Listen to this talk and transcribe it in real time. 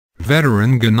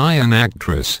veteran Ghanaian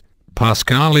actress,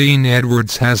 Pascaline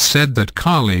Edwards has said that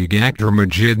colleague actor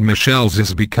Majid Michel's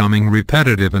is becoming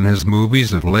repetitive in his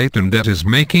movies of late and that is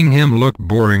making him look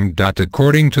boring.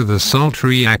 According to the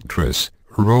sultry actress,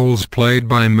 roles played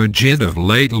by Majid of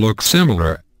late look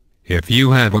similar. If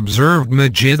you have observed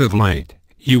Majid of late,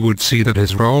 you would see that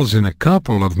his roles in a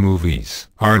couple of movies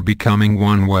are becoming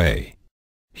one way.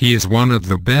 He is one of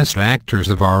the best actors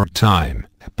of our time,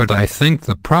 but I think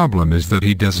the problem is that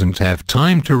he doesn't have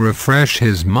time to refresh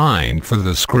his mind for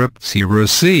the scripts he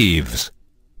receives,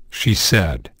 she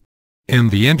said. In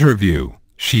the interview,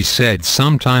 she said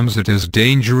sometimes it is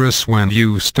dangerous when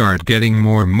you start getting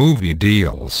more movie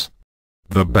deals.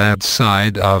 The bad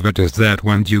side of it is that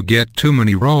when you get too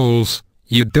many roles,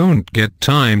 you don't get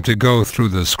time to go through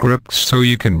the scripts so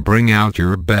you can bring out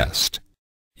your best.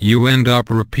 You end up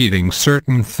repeating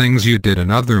certain things you did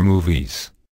in other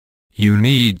movies. You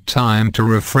need time to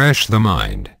refresh the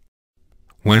mind.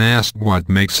 When asked what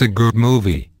makes a good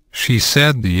movie, she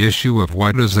said the issue of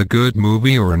what is a good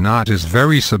movie or not is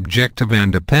very subjective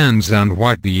and depends on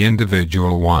what the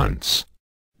individual wants.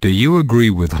 Do you agree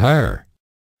with her?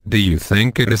 Do you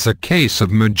think it is a case of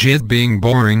Majid being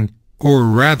boring, or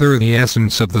rather the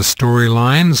essence of the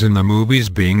storylines in the movies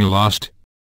being lost?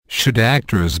 Should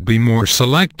actors be more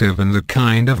selective in the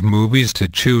kind of movies to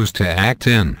choose to act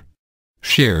in?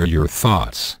 Share your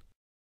thoughts.